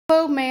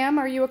Hello, ma'am.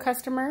 Are you a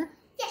customer?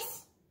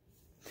 Yes.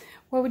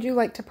 What would you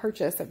like to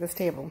purchase at this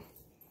table?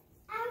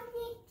 I would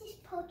like to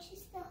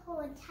purchase the whole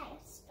entire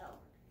store.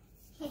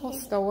 The whole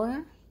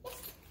store? Yes.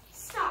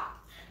 Stop.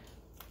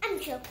 I'm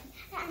joking.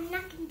 I'm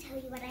not going to tell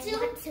you what I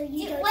want, so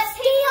you don't what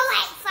steal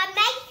it from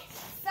me.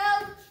 So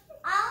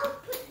I'll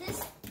put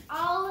this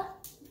all.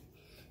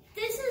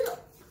 This is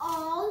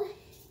all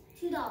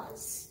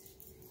 $2.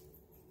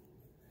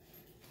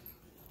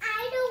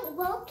 I don't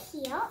work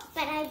here,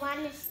 but I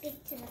want to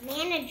speak to the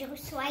manager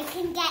so I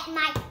can get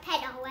my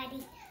pet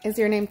already. Is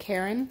your name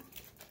Karen?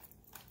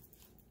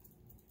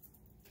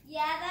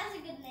 Yeah, that's a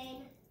good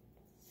name.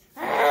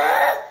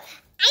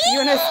 You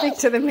want to speak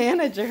to the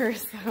manager.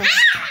 So. I want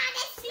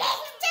to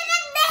speak to the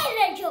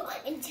manager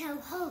and tell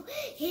her.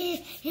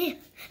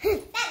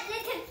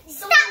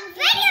 Stop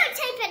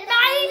videotaping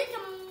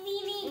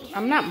me.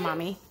 I'm not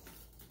mommy.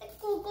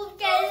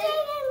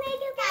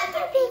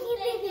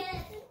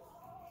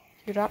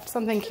 You dropped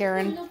something,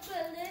 Karen.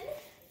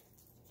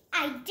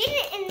 I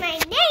didn't, and my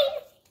name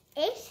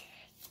is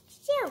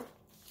Jill.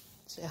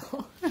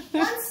 Jill.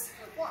 Once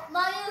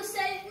Mario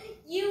said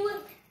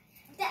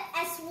the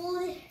S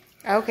word.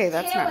 Okay,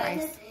 that's not Karen.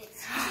 nice.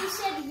 She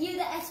said you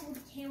the S word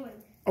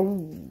Karen.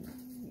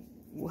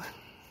 Oh.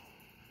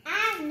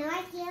 I'm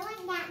not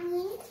doing that.